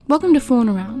Welcome to Fooling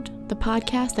Around, the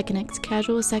podcast that connects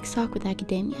casual sex talk with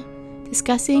academia,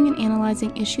 discussing and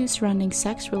analyzing issues surrounding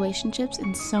sex, relationships,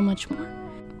 and so much more.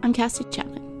 I'm Cassie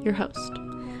Chapman, your host.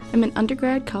 I'm an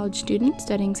undergrad college student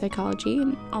studying psychology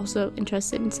and also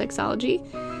interested in sexology,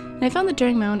 and I found that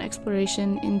during my own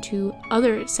exploration into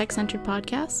other sex-centered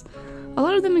podcasts, a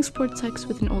lot of them explored sex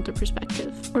with an older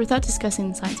perspective, or without discussing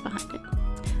the science behind it.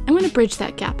 I'm going to bridge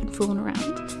that gap in Fooling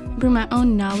Around, and bring my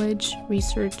own knowledge,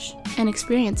 research, and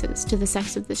experiences to the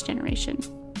sex of this generation.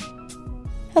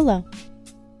 Hello.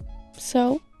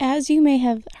 So, as you may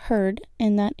have heard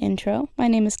in that intro, my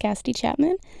name is Cassie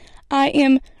Chapman. I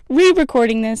am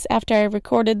re-recording this after I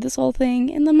recorded this whole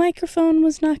thing, and the microphone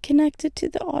was not connected to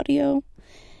the audio.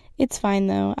 It's fine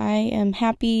though. I am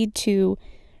happy to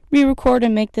re-record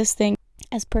and make this thing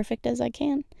as perfect as I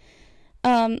can.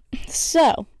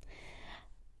 So,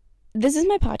 this is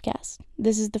my podcast.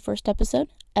 This is the first episode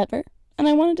ever, and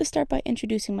I wanted to start by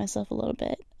introducing myself a little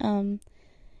bit.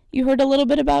 You heard a little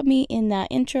bit about me in that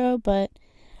intro, but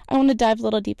I want to dive a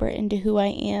little deeper into who I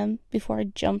am before I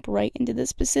jump right into the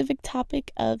specific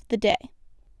topic of the day.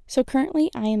 So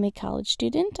currently, I am a college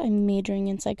student. I'm majoring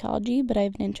in psychology, but I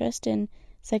have an interest in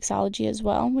sexology as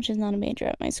well, which is not a major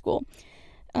at my school.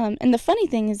 And the funny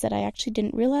thing is that I actually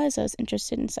didn't realize I was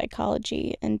interested in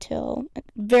psychology until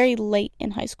very late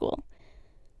in high school.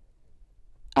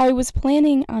 I was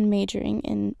planning on majoring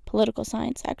in political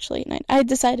science, actually, and I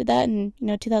decided that in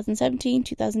 2017,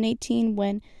 2018,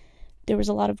 when there was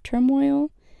a lot of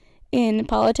turmoil in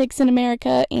politics in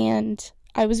America, and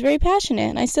I was very passionate,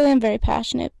 and I still am very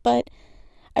passionate, but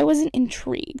I wasn't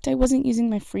intrigued. I wasn't using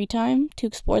my free time to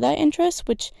explore that interest,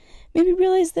 which made me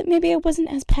realize that maybe I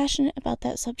wasn't as passionate about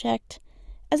that subject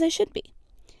as I should be.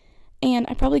 And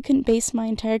I probably couldn't base my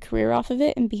entire career off of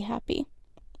it and be happy.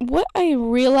 What I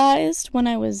realized when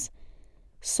I was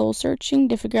soul-searching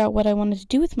to figure out what I wanted to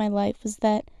do with my life was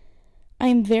that I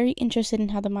am very interested in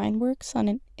how the mind works on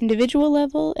an individual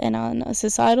level and on a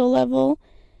societal level.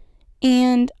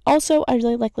 And also, I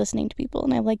really like listening to people,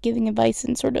 and I like giving advice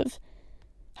and sort of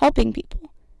helping people.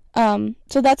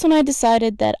 So that's when I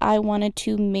decided that I wanted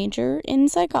to major in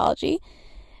psychology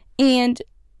and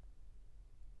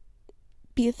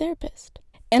be a therapist.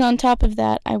 And on top of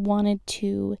that, I wanted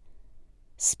to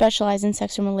specialize in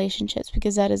sex and relationships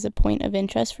because that is a point of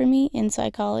interest for me in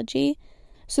psychology.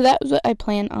 So that was what I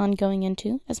plan on going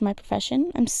into as my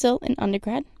profession. I'm still an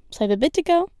undergrad, so I have a bit to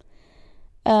go.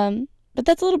 But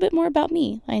that's a little bit more about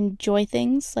me. I enjoy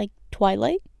things like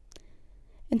Twilight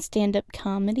and stand-up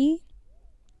comedy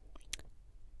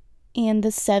and the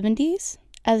 70s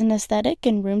as an aesthetic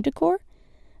and room decor.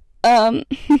 And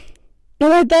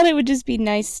I thought it would just be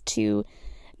nice to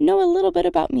know a little bit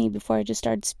about me before I just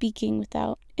started speaking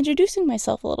without introducing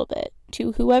myself a little bit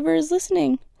to whoever is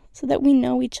listening so that we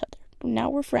know each other. Now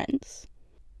we're friends.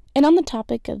 And on the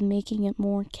topic of making it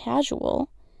more casual,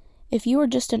 if you are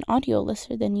just an audio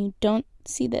listener, then you don't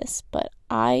see this, but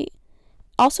I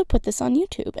also put this on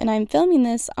YouTube, and I'm filming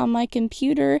this on my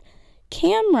computer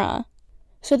camera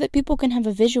so that people can have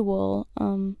a visual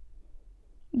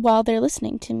while they're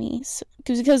listening to me.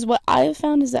 Because what I have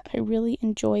found is that I really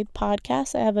enjoy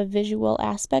podcasts. I have a visual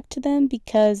aspect to them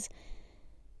because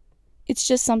it's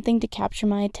just something to capture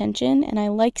my attention, and I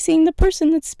like seeing the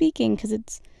person that's speaking because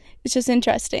it's just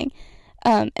interesting.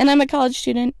 And I'm a college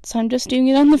student, so I'm just doing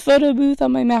it on the photo booth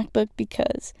on my MacBook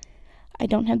because I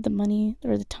don't have the money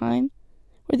or the time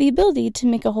or the ability to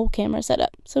make a whole camera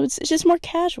setup. So it's just more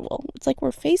casual. It's like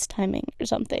we're FaceTiming or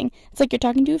something. It's like you're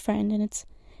talking to a friend, and it's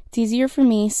easier for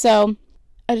me. So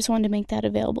I just wanted to make that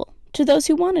available to those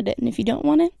who wanted it. And if you don't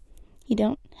want it, you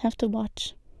don't have to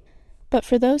watch. But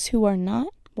for those who are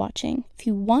not watching, if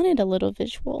you wanted a little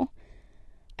visual,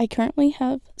 I currently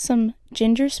have some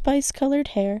ginger spice colored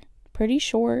hair, pretty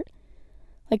short,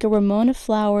 like a Ramona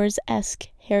Flowers-esque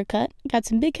haircut. Got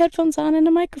some big headphones on and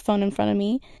a microphone in front of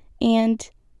me, and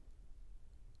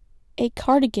a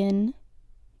cardigan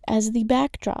as the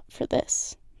backdrop for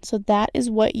this. So that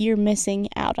is what you're missing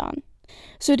out on.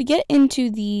 So to get into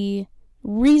the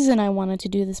reason I wanted to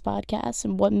do this podcast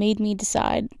and what made me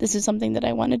decide this is something that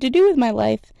I wanted to do with my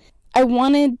life, I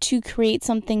wanted to create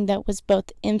something that was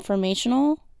both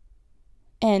informational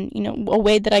and, a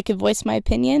way that I could voice my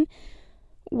opinion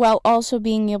while also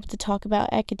being able to talk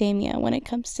about academia when it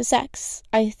comes to sex.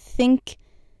 I think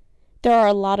there are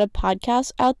a lot of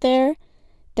podcasts out there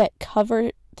that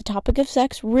cover the topic of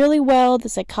sex really well, the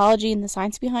psychology and the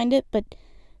science behind it, but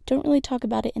don't really talk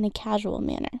about it in a casual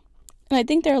manner. And I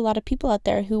think there are a lot of people out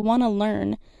there who want to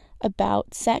learn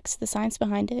about sex, the science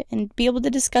behind it, and be able to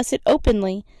discuss it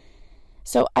openly.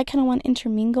 So I kind of want to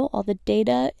intermingle all the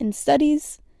data and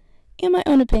studies and my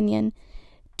own opinion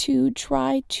to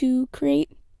try to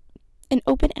create an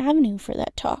open avenue for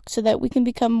that talk so that we can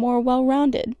become more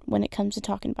well-rounded when it comes to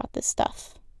talking about this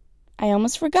stuff. I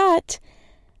almost forgot.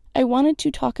 I wanted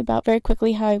to talk about very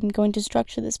quickly how I'm going to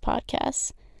structure this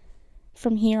podcast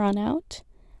from here on out.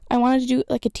 I wanted to do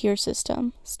like a tier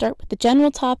system. Start with the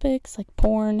general topics like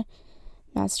porn,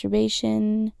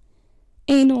 masturbation,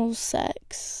 anal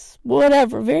sex,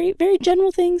 whatever. Very, very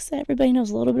general things that everybody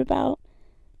knows a little bit about.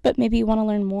 But maybe you want to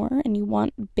learn more and you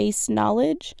want base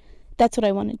knowledge. That's what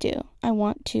I want to do. I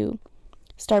want to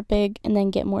start big and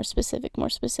then get more specific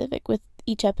with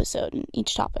each episode and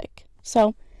each topic.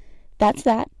 So that's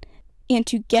that. And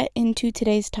to get into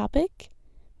today's topic,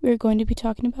 we're going to be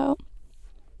talking about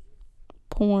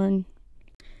porn.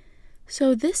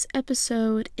 So this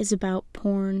episode is about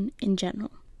porn in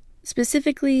general,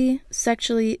 specifically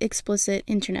sexually explicit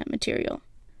internet material.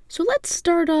 So let's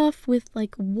start off with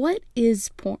what is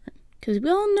porn? Because we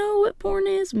all know what porn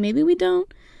is, maybe we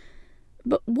don't.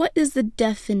 But what is the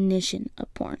definition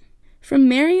of porn? From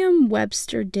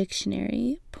Merriam-Webster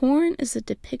Dictionary, porn is a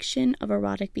depiction of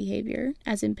erotic behavior,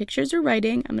 as in pictures or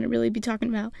writing. I'm going to really be talking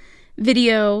about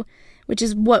video, which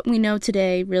is what we know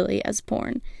today really as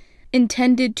porn,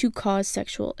 intended to cause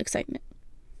sexual excitement.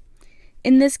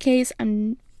 In this case,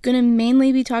 I'm going to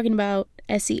mainly be talking about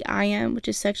SEIM, which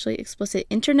is sexually explicit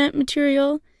internet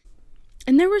material.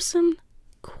 And there were some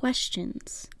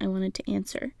questions I wanted to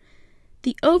answer.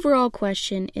 The overall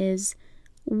question is,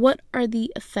 what are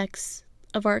the effects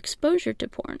of our exposure to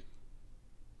porn?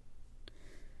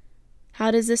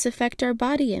 How does this affect our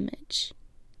body image?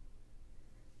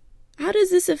 How does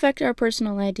this affect our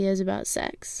personal ideas about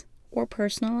sex? Or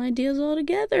personal ideas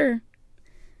altogether?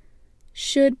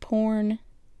 Should porn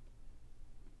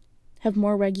have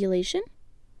more regulation?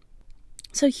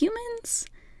 So humans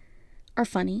are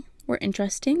funny. We're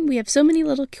interesting. We have so many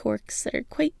little quirks that are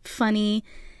quite funny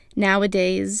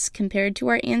nowadays compared to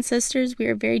our ancestors. We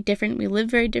are very different. We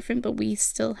live very different, but we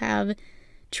still have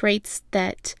traits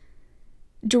that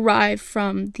derive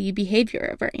from the behavior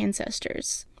of our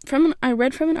ancestors. I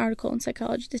read from an article in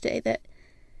Psychology Today that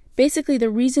basically the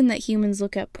reason that humans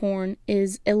look at porn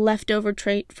is a leftover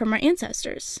trait from our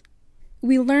ancestors.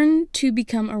 We learn to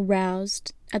become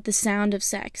aroused at the sound of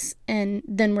sex, and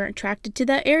then we're attracted to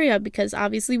that area because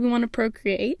obviously we want to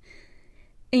procreate.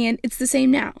 And it's the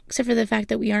same now, except for the fact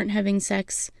that we aren't having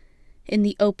sex in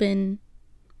the open,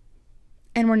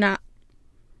 and we're not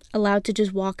allowed to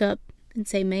just walk up and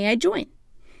say, "May I join?"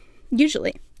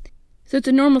 Usually. So it's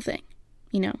a normal thing,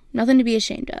 nothing to be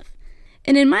ashamed of.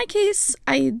 And in my case,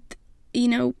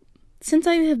 since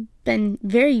I have been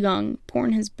very young,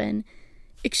 porn has been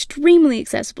extremely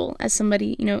accessible. As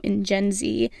somebody, in Gen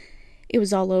Z, it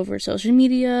was all over social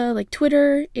media, like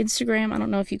Twitter, Instagram. I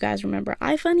don't know if you guys remember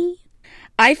iFunny.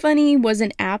 iFunny was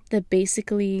an app that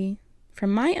basically,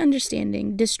 from my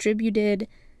understanding, distributed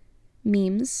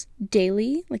memes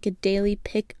daily, like a daily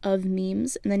pick of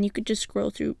memes, and then you could just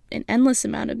scroll through an endless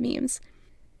amount of memes.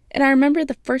 And I remember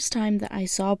the first time that I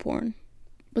saw porn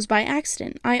was by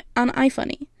accident on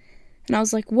iFunny. And I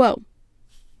was like, whoa,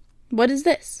 what is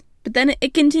this? But then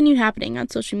it continued happening on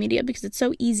social media because it's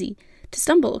so easy to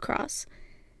stumble across.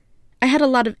 I had a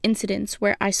lot of incidents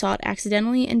where I saw it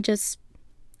accidentally and just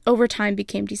over time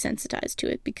became desensitized to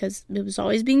it because it was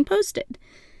always being posted.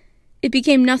 It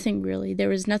became nothing really. There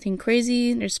was nothing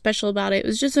crazy or special about it. It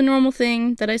was just a normal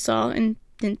thing that I saw and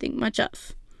didn't think much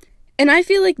of. And I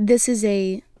feel like this is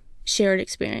a shared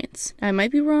experience. I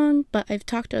might be wrong, but I've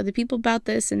talked to other people about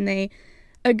this and they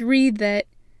agree that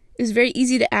it was very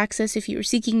easy to access if you were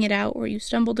seeking it out or you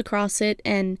stumbled across it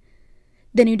and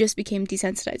then you just became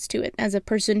desensitized to it as a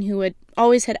person who had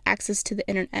always had access to the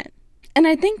internet. And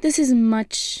I think this is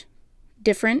much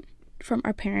different from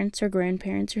our parents or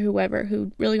grandparents or whoever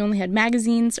who really only had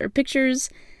magazines or pictures,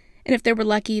 and if they were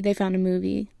lucky, they found a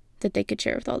movie that they could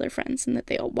share with all their friends and that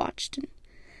they all watched and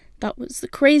thought was the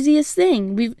craziest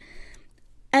thing.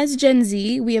 As Gen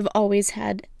Z, we have always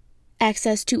had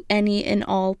access to any and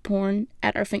all porn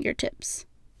at our fingertips.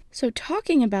 So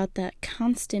talking about that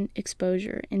constant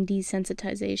exposure and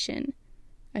desensitization,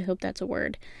 I hope that's a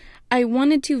word, I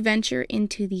wanted to venture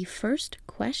into the first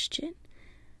question.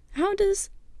 How does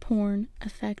porn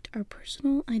affect our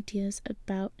personal ideas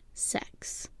about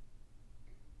sex?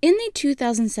 In the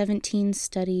 2017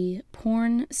 study,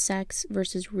 Porn, Sex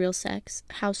versus Real Sex,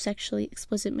 How Sexually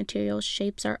Explicit Material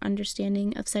Shapes Our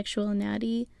Understanding of Sexual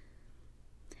Anatomy,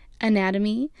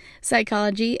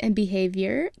 Psychology, and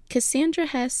Behavior, Cassandra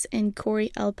Hess and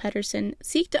Corey L. Pedersen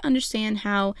seek to understand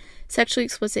how sexually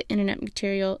explicit internet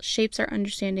material shapes our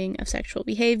understanding of sexual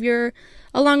behavior,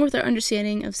 along with our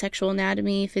understanding of sexual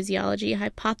anatomy, physiology,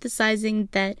 hypothesizing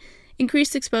that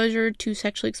increased exposure to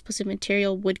sexually explicit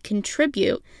material would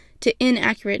contribute to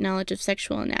inaccurate knowledge of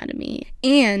sexual anatomy,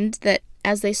 and that,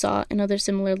 as they saw in other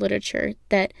similar literature,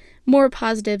 that more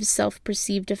positive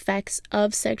self-perceived effects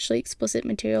of sexually explicit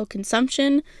material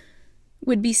consumption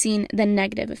would be seen than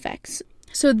negative effects.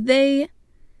 So they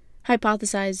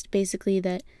hypothesized basically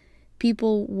that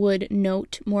people would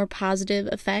note more positive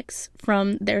effects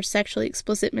from their sexually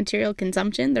explicit material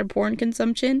consumption, their porn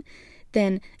consumption,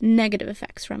 than negative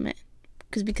effects from it,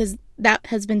 because that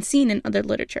has been seen in other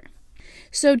literature.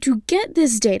 So to get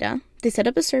this data, they set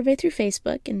up a survey through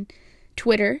Facebook and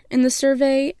Twitter, and the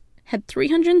survey had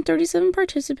 337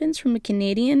 participants from a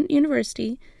Canadian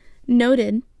university,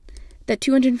 noted that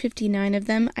 259 of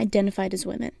them identified as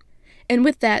women. And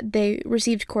with that, they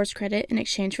received course credit in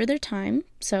exchange for their time,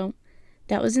 so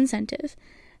that was incentive.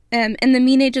 And the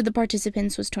mean age of the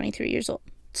participants was 23 years old.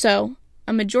 So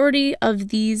a majority of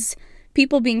these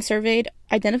people being surveyed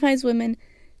identify as women,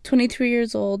 23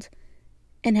 years old,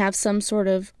 and have some sort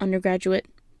of undergraduate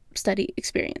study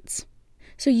experience.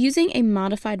 So using a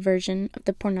modified version of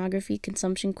the pornography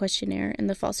consumption questionnaire and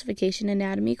the falsification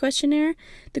anatomy questionnaire,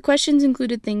 the questions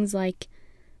included things like,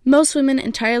 most women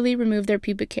entirely remove their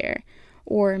pubic hair,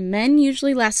 or men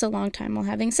usually last a long time while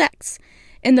having sex.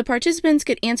 And the participants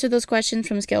could answer those questions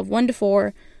from a scale of 1 to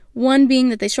 4, 1 being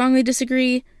that they strongly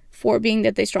disagree, 4 being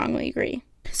that they strongly agree.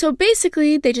 So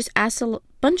basically, they just asked a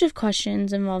bunch of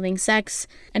questions involving sex,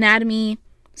 anatomy,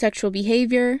 sexual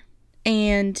behavior,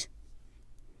 and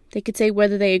they could say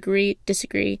whether they agree,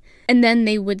 disagree, and then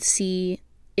they would see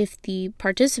if the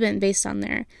participant, based on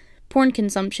their porn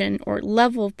consumption or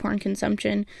level of porn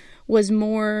consumption, was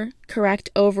more correct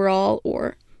overall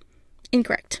or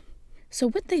incorrect. So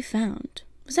what they found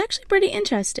was actually pretty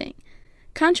interesting.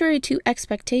 Contrary to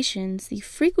expectations, the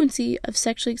frequency of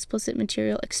sexually explicit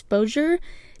material exposure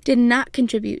did not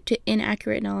contribute to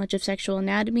inaccurate knowledge of sexual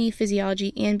anatomy,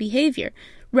 physiology, and behavior.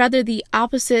 Rather, the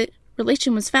opposite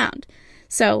relation was found.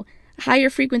 So, higher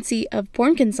frequency of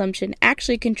porn consumption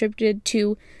actually contributed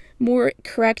to more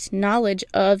correct knowledge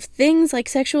of things like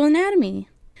sexual anatomy.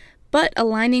 But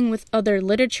aligning with other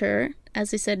literature,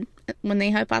 as I said when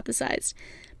they hypothesized,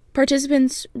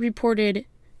 participants reported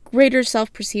greater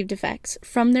self-perceived effects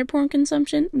from their porn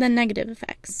consumption than negative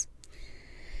effects.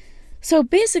 So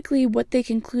basically what they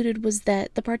concluded was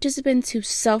that the participants who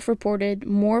self-reported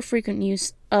more frequent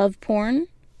use of porn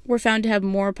were found to have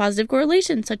more positive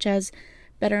correlations, such as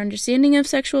better understanding of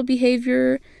sexual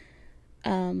behavior,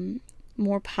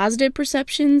 more positive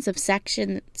perceptions of sex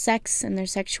and their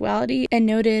sexuality, and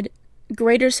noted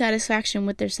greater satisfaction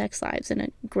with their sex lives and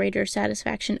a greater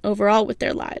satisfaction overall with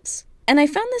their lives. And I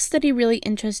found this study really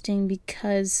interesting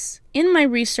because in my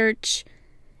research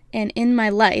and in my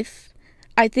life,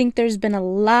 I think there's been a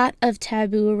lot of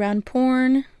taboo around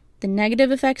porn, the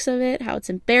negative effects of it, how it's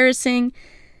embarrassing,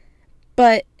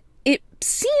 but it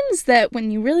seems that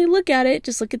when you really look at it,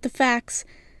 just look at the facts,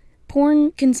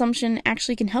 porn consumption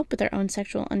actually can help with our own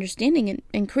sexual understanding and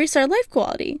increase our life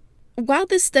quality. While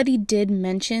this study did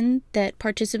mention that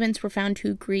participants were found to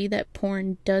agree that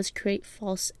porn does create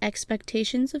false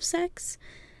expectations of sex,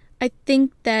 I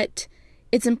think that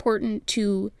it's important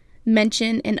to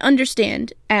mention and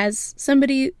understand, as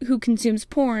somebody who consumes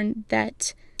porn,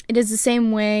 that it is the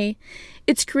same way,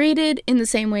 it's created in the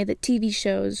same way that TV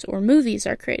shows or movies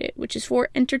are created, which is for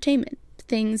entertainment.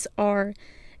 Things are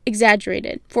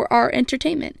exaggerated for our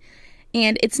entertainment,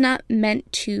 and it's not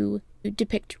meant to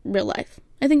depict real life.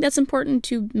 I think that's important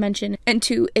to mention and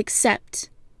to accept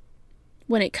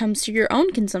when it comes to your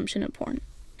own consumption of porn.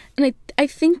 And I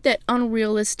think that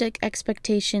unrealistic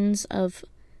expectations of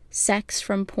sex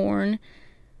from porn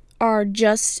are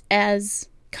just as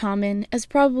common as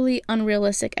probably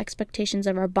unrealistic expectations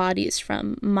of our bodies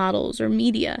from models or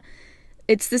media.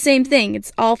 It's the same thing.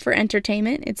 It's all for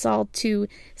entertainment. It's all to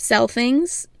sell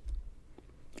things.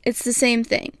 It's the same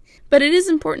thing. But it is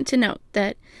important to note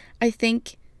that I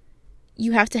think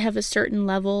you have to have a certain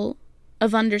level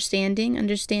of understanding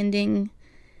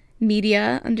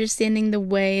media, understanding the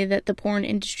way that the porn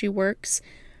industry works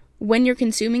when you're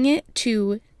consuming it,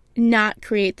 to not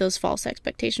create those false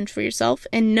expectations for yourself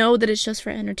and know that it's just for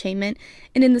entertainment.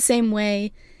 And in the same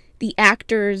way, the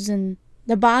actors and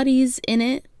the bodies in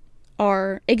it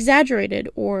are exaggerated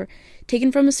or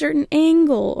taken from a certain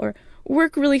angle or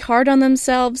work really hard on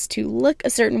themselves to look a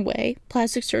certain way,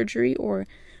 plastic surgery or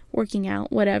working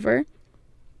out, whatever,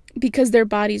 because their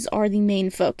bodies are the main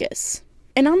focus.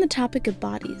 And on the topic of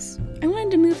bodies, I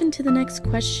wanted to move into the next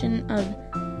question of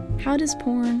how does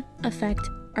porn affect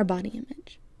our body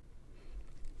image?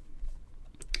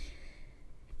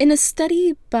 In a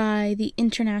study by the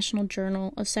International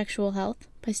Journal of Sexual Health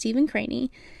by Stephen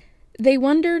Craney, They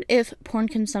wondered if porn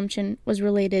consumption was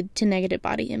related to negative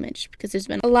body image, because there's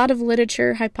been a lot of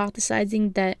literature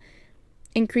hypothesizing that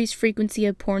increased frequency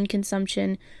of porn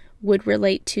consumption would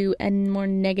relate to a more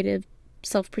negative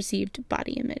self-perceived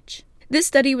body image. This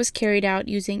study was carried out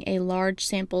using a large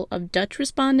sample of Dutch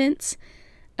respondents,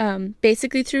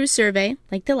 basically through a survey,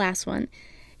 like the last one,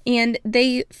 and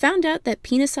they found out that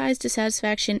penis size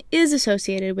dissatisfaction is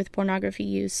associated with pornography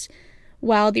use,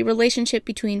 while the relationship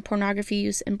between pornography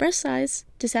use and breast size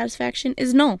dissatisfaction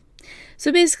is null.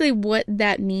 So basically what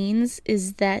that means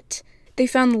is that they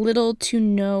found little to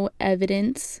no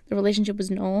evidence, the relationship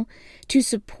was null, to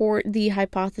support the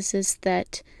hypothesis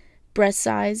that breast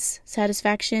size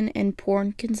satisfaction and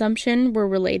porn consumption were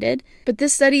related. But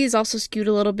this study is also skewed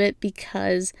a little bit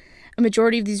because a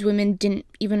majority of these women didn't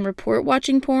even report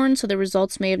watching porn, so the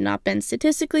results may have not been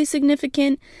statistically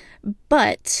significant.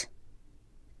 But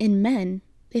in men,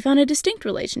 they found a distinct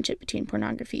relationship between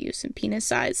pornography use and penis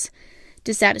size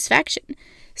dissatisfaction,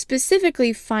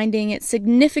 specifically finding it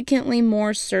significantly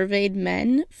more surveyed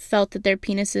men felt that their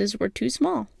penises were too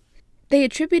small. They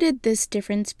attributed this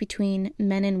difference between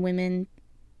men and women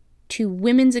to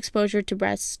women's exposure to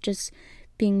breasts just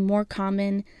being more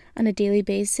common on a daily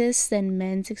basis than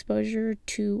men's exposure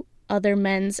to other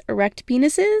men's erect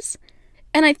penises.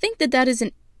 And I think that that is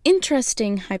an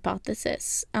interesting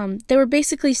hypothesis. They were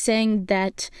basically saying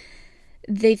that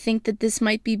they think that this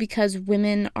might be because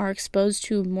women are exposed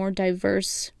to a more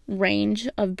diverse range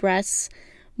of breasts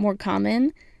more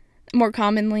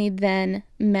commonly than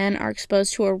men are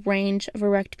exposed to a range of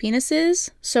erect penises.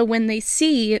 So when they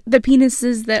see the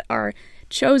penises that are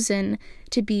chosen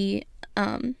to be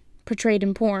portrayed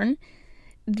in porn,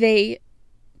 they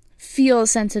feel a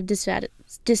sense of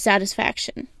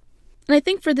dissatisfaction. And I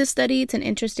think for this study, it's an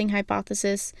interesting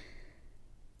hypothesis.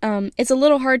 It's a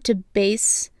little hard to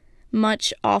base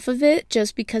much off of it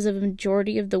just because of a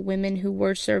majority of the women who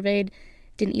were surveyed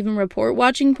didn't even report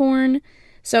watching porn.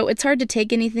 So it's hard to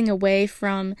take anything away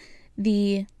from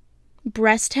the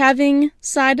breast having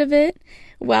side of it,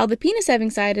 while the penis having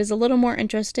side is a little more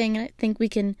interesting. And I think we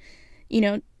can,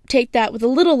 take that with a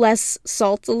little less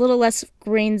salt, a little less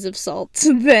grains of salt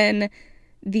than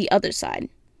the other side.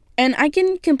 And I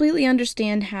can completely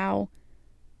understand how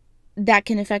that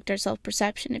can affect our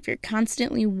self-perception. If you're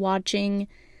constantly watching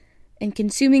and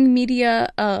consuming media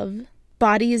of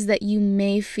bodies that you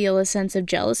may feel a sense of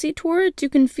jealousy towards, you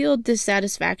can feel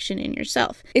dissatisfaction in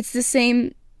yourself. It's the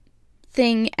same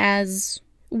thing as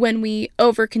when we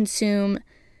overconsume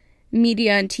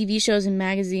media and TV shows and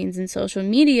magazines and social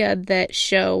media that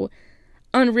show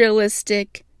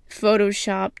unrealistic,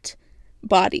 photoshopped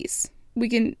bodies. We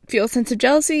can feel a sense of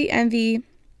jealousy, envy,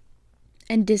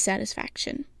 and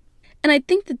dissatisfaction. And I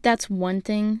think that that's one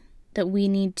thing that we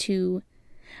need to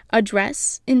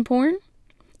address in porn,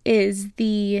 is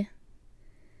the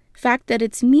fact that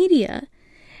it's media.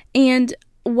 And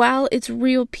while it's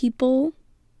real people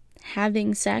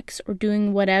having sex or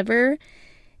doing whatever,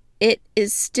 it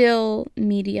is still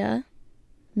media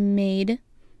made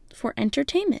for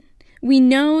entertainment. We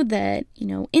know that,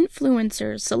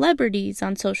 influencers, celebrities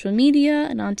on social media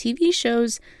and on TV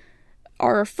shows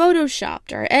are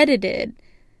photoshopped, are edited.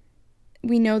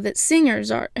 We know that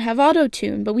singers have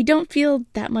auto-tune, but we don't feel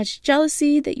that much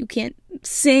jealousy that you can't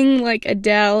sing like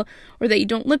Adele or that you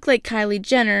don't look like Kylie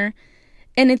Jenner.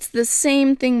 And it's the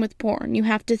same thing with porn. You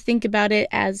have to think about it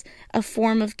as a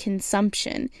form of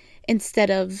consumption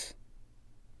instead of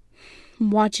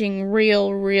watching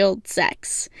real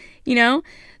sex,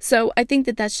 So I think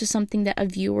that that's just something that a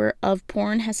viewer of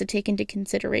porn has to take into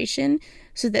consideration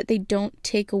so that they don't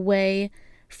take away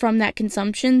from that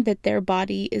consumption that their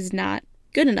body is not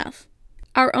good enough.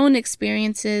 Our own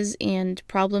experiences and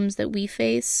problems that we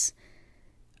face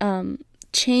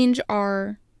change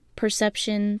our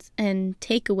perceptions and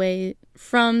takeaway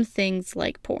from things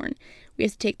like porn. We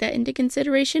have to take that into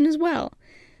consideration as well.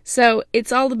 So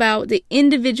it's all about the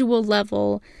individual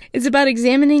level. It's about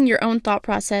examining your own thought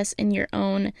process and your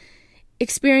own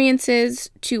experiences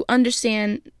to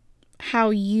understand how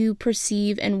you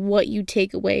perceive and what you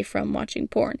take away from watching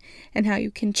porn, and how you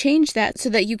can change that so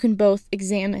that you can both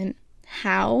examine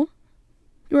how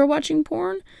you are watching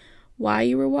porn, why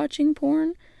you are watching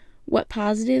porn, what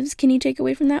positives can you take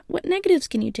away from that, what negatives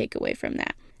can you take away from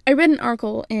that. I read an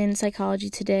article in Psychology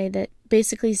Today that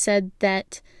basically said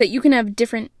that you can have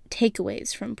different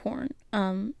takeaways from porn.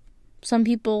 Some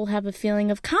people have a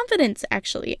feeling of confidence,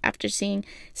 actually, after seeing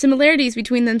similarities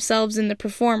between themselves and the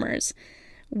performers,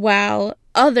 while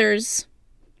others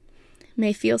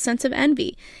may feel a sense of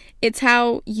envy. It's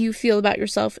how you feel about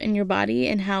yourself and your body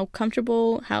and how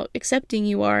comfortable, how accepting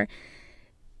you are.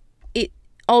 It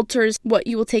alters what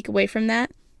you will take away from that.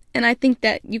 And I think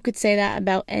that you could say that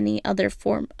about any other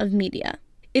form of media.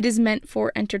 It is meant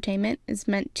for entertainment. It's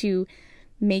meant to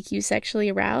make you sexually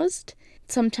aroused.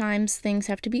 Sometimes things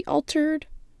have to be altered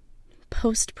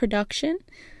post-production,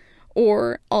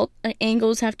 or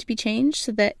angles have to be changed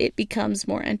so that it becomes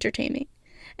more entertaining,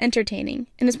 and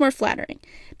it's more flattering.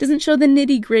 It doesn't show the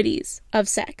nitty-gritties of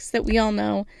sex that we all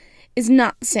know is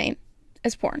not the same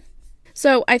as porn.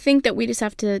 So I think that we just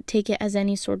have to take it as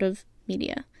any sort of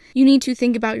media. You need to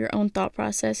think about your own thought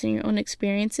process and your own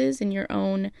experiences and your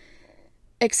own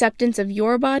acceptance of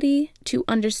your body to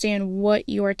understand what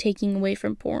you are taking away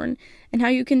from porn and how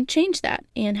you can change that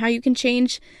and how you can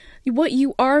change what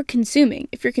you are consuming.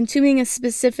 If you're consuming a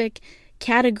specific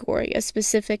category, a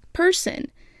specific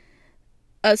person,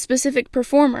 a specific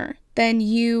performer, then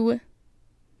you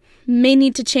may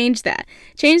need to change that.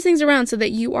 Change things around so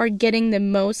that you are getting the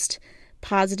most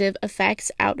positive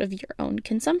effects out of your own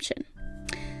consumption.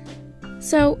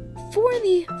 So, for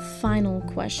the final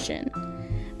question,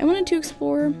 I wanted to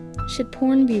explore, should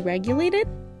porn be regulated?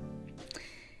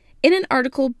 In an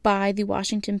article by the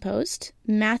Washington Post,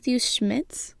 Matthew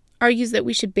Schmitz argues that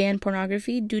we should ban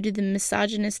pornography due to the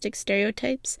misogynistic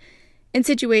stereotypes and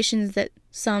situations that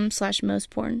some/most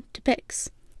porn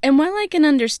depicts. And while I can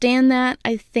understand that,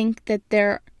 I think that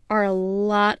there are a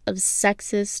lot of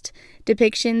sexist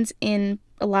depictions in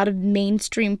a lot of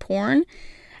mainstream porn.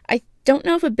 I don't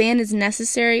know if a ban is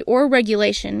necessary or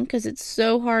regulation, because it's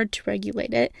so hard to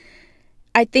regulate it.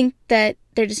 I think that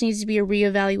there just needs to be a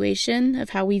reevaluation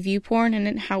of how we view porn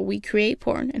and how we create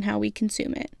porn and how we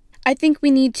consume it. I think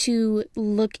we need to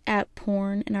look at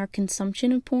porn and our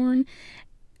consumption of porn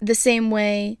the same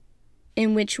way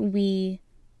in which we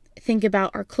think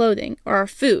about our clothing or our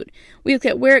food. We look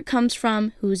at where it comes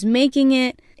from, who's making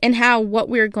it, and how what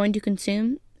we're going to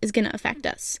consume is going to affect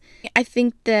us. I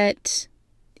think that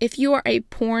if you are a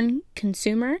porn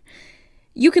consumer,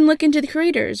 you can look into the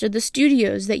creators or the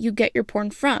studios that you get your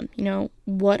porn from. You know,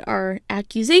 what are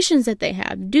accusations that they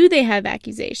have? Do they have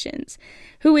accusations?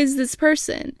 Who is this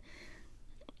person?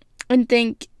 And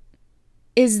think,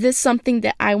 is this something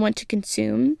that I want to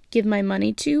consume, give my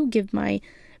money to, give my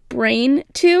brain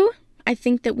to? I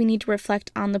think that we need to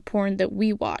reflect on the porn that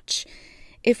we watch.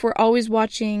 If we're always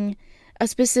watching a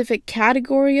specific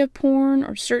category of porn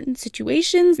or certain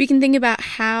situations, we can think about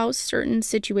how certain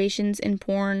situations in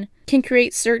porn can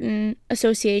create certain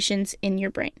associations in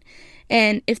your brain.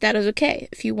 And if that is okay,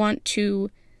 if you want to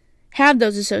have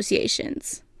those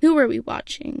associations, who are we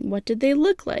watching? What did they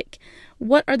look like?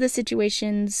 What are the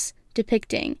situations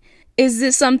depicting? Is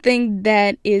this something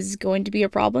that is going to be a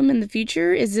problem in the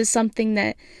future? Is this something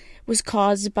that was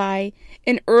caused by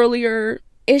an earlier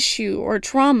issue or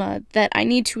trauma that I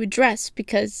need to address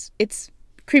because it's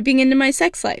creeping into my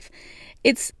sex life?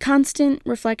 It's constant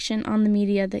reflection on the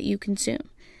media that you consume,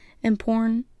 and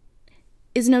porn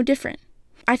is no different.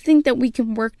 I think that we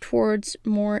can work towards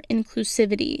more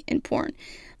inclusivity in porn,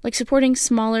 like supporting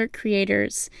smaller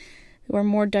creators who are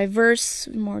more diverse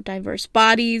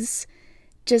bodies,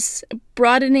 just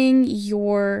broadening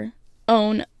your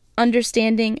own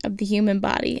understanding of the human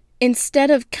body. Instead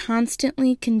of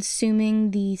constantly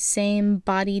consuming the same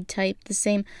body type, the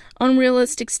same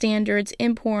unrealistic standards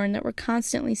in porn that we're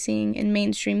constantly seeing in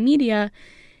mainstream media,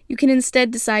 you can instead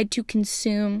decide to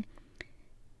consume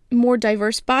more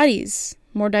diverse bodies,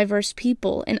 more diverse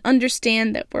people, and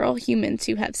understand that we're all humans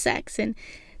who have sex, and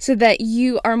so that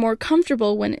you are more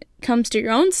comfortable when it comes to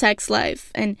your own sex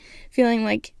life and feeling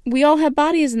like we all have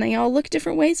bodies and they all look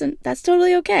different ways, and that's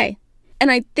totally okay. And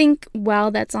I think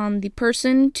while that's on the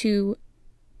person to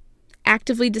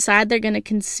actively decide they're going to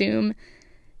consume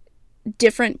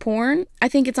different porn, I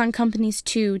think it's on companies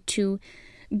too to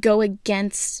go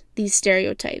against these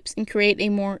stereotypes and create a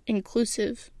more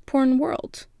inclusive porn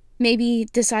world. Maybe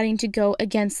deciding to go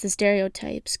against the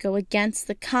stereotypes, go against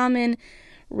the common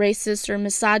racist or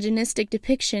misogynistic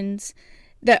depictions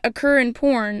that occur in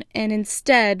porn, and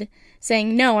instead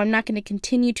saying, no, I'm not going to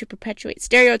continue to perpetuate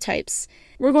stereotypes.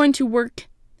 We're going to work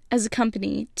as a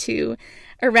company to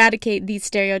eradicate these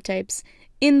stereotypes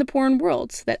in the porn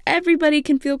world so that everybody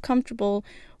can feel comfortable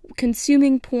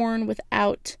consuming porn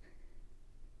without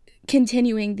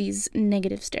continuing these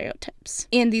negative stereotypes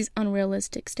and these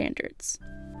unrealistic standards.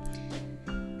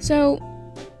 So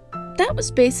that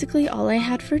was basically all I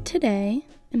had for today.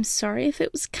 I'm sorry if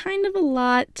it was kind of a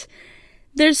lot.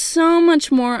 There's so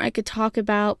much more I could talk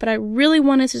about, but I really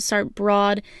wanted to start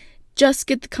broad, just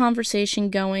get the conversation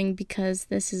going, because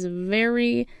this is a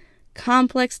very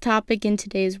complex topic in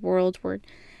today's world. We're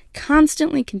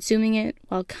constantly consuming it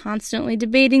while constantly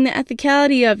debating the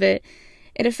ethicality of it.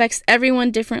 It affects everyone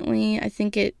differently. I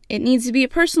think it needs to be a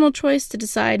personal choice to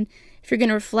decide if you're going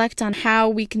to reflect on how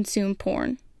we consume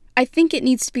porn. I think it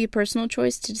needs to be a personal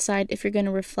choice to decide if you're going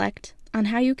to reflect on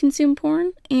how you consume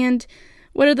porn and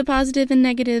what are the positive and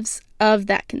negatives of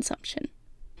that consumption.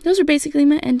 Those are basically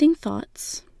my ending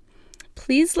thoughts.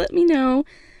 Please let me know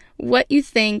what you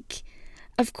think.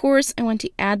 Of course, I want to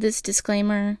add this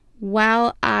disclaimer.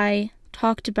 While I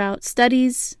talked about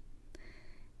studies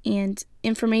and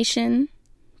information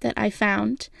that I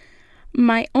found,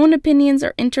 my own opinions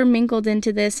are intermingled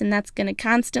into this, and that's going to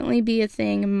constantly be a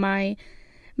thing.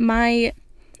 My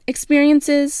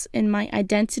experiences and my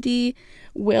identity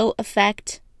will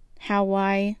affect how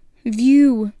I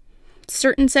view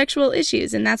certain sexual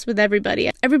issues, and that's with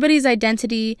everybody. Everybody's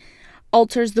identity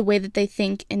alters the way that they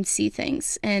think and see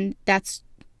things, and that's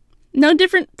no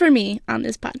different for me on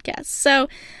this podcast. So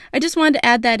I just wanted to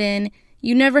add that in.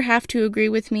 You never have to agree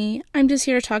with me. I'm just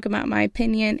here to talk about my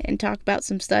opinion and talk about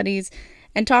some studies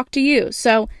and talk to you.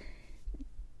 So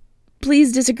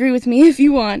please disagree with me if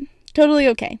you want. Totally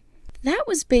okay. That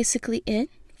was basically it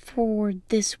for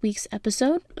this week's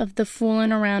episode of the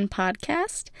Foolin' Around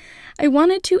podcast. I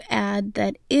wanted to add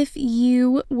that if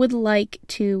you would like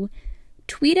to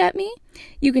tweet at me,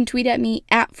 you can tweet at me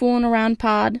at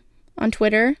Foolin'AroundPod on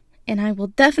Twitter, and I will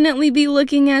definitely be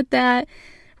looking at that,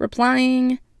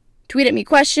 replying. Tweet at me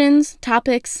questions,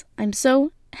 topics. I'm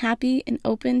so happy and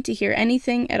open to hear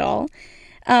anything at all.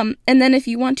 And then if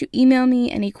you want to email me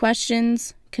any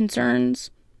questions,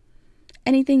 concerns,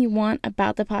 anything you want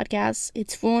about the podcast,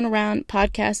 it's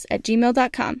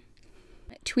foolin'aroundpodcast@gmail.com.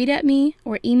 Tweet at me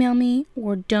or email me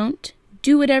or don't.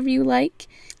 Do whatever you like.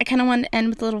 I kind of wanted to end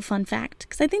with a little fun fact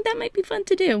because I think that might be fun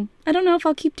to do. I don't know if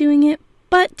I'll keep doing it,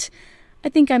 but I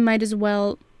think I might as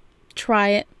well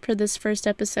try it for this first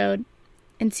episode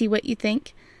and see what you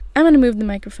think. I'm going to move the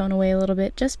microphone away a little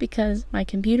bit just because my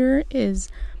computer is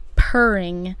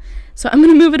purring. So I'm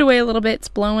going to move it away a little bit. It's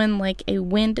blowing like a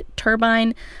wind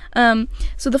turbine.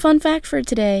 So the fun fact for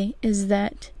today is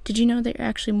that, did you know that you're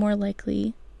actually more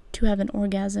likely to have an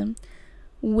orgasm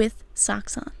with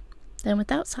socks on than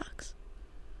without socks?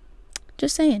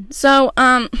 Just saying. So,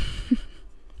 that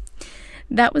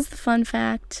was the fun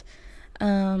fact.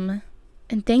 And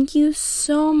thank you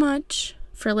so much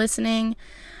for listening.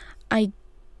 I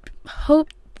hope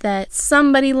that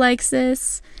somebody likes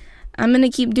this. I'm going to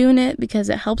keep doing it because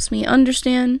it helps me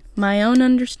understand my own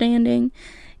understanding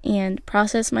and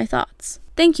process my thoughts.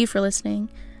 Thank you for listening.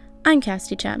 I'm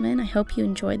Cassidy Chapman. I hope you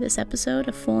enjoyed this episode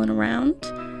of Foolin' Around.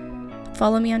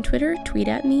 Follow me on Twitter, tweet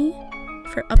at me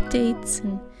for updates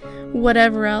and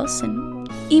whatever else, and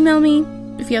email me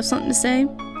if you have something to say.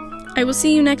 I will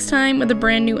see you next time with a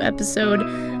brand new episode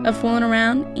of Foolin'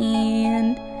 Around,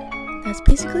 and that's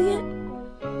basically it.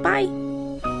 Bye!